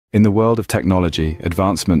In the world of technology,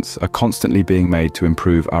 advancements are constantly being made to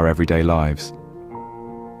improve our everyday lives.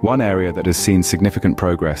 One area that has seen significant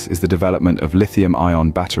progress is the development of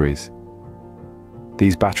lithium-ion batteries.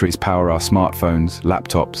 These batteries power our smartphones,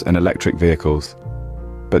 laptops, and electric vehicles,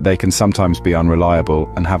 but they can sometimes be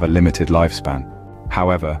unreliable and have a limited lifespan.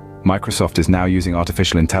 However, Microsoft is now using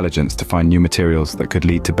artificial intelligence to find new materials that could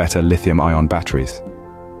lead to better lithium-ion batteries.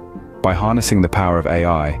 By harnessing the power of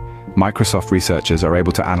AI, Microsoft researchers are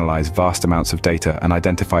able to analyze vast amounts of data and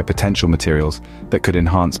identify potential materials that could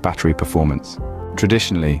enhance battery performance.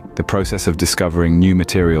 Traditionally, the process of discovering new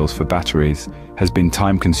materials for batteries has been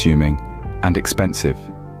time-consuming and expensive.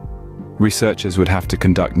 Researchers would have to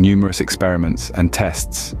conduct numerous experiments and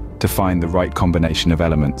tests to find the right combination of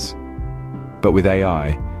elements. But with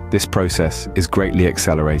AI, this process is greatly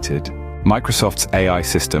accelerated. Microsoft's AI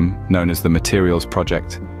system, known as the Materials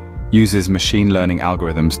Project, uses machine learning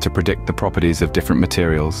algorithms to predict the properties of different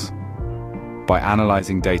materials. By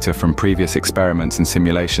analyzing data from previous experiments and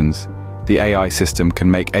simulations, the AI system can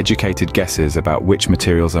make educated guesses about which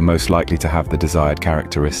materials are most likely to have the desired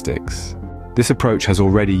characteristics. This approach has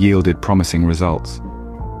already yielded promising results.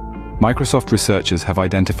 Microsoft researchers have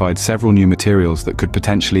identified several new materials that could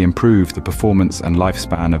potentially improve the performance and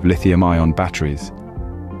lifespan of lithium-ion batteries.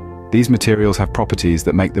 These materials have properties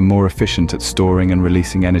that make them more efficient at storing and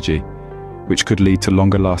releasing energy, which could lead to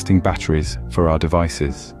longer-lasting batteries for our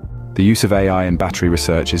devices. The use of AI in battery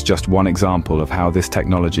research is just one example of how this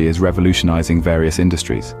technology is revolutionizing various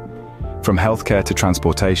industries. From healthcare to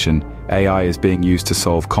transportation, AI is being used to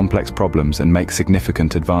solve complex problems and make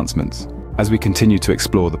significant advancements. As we continue to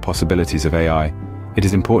explore the possibilities of AI, it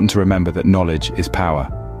is important to remember that knowledge is power.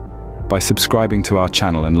 By subscribing to our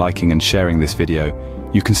channel and liking and sharing this video,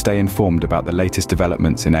 you can stay informed about the latest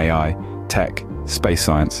developments in AI, tech, space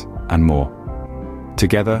science, and more.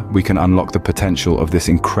 Together, we can unlock the potential of this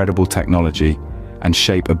incredible technology and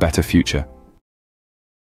shape a better future.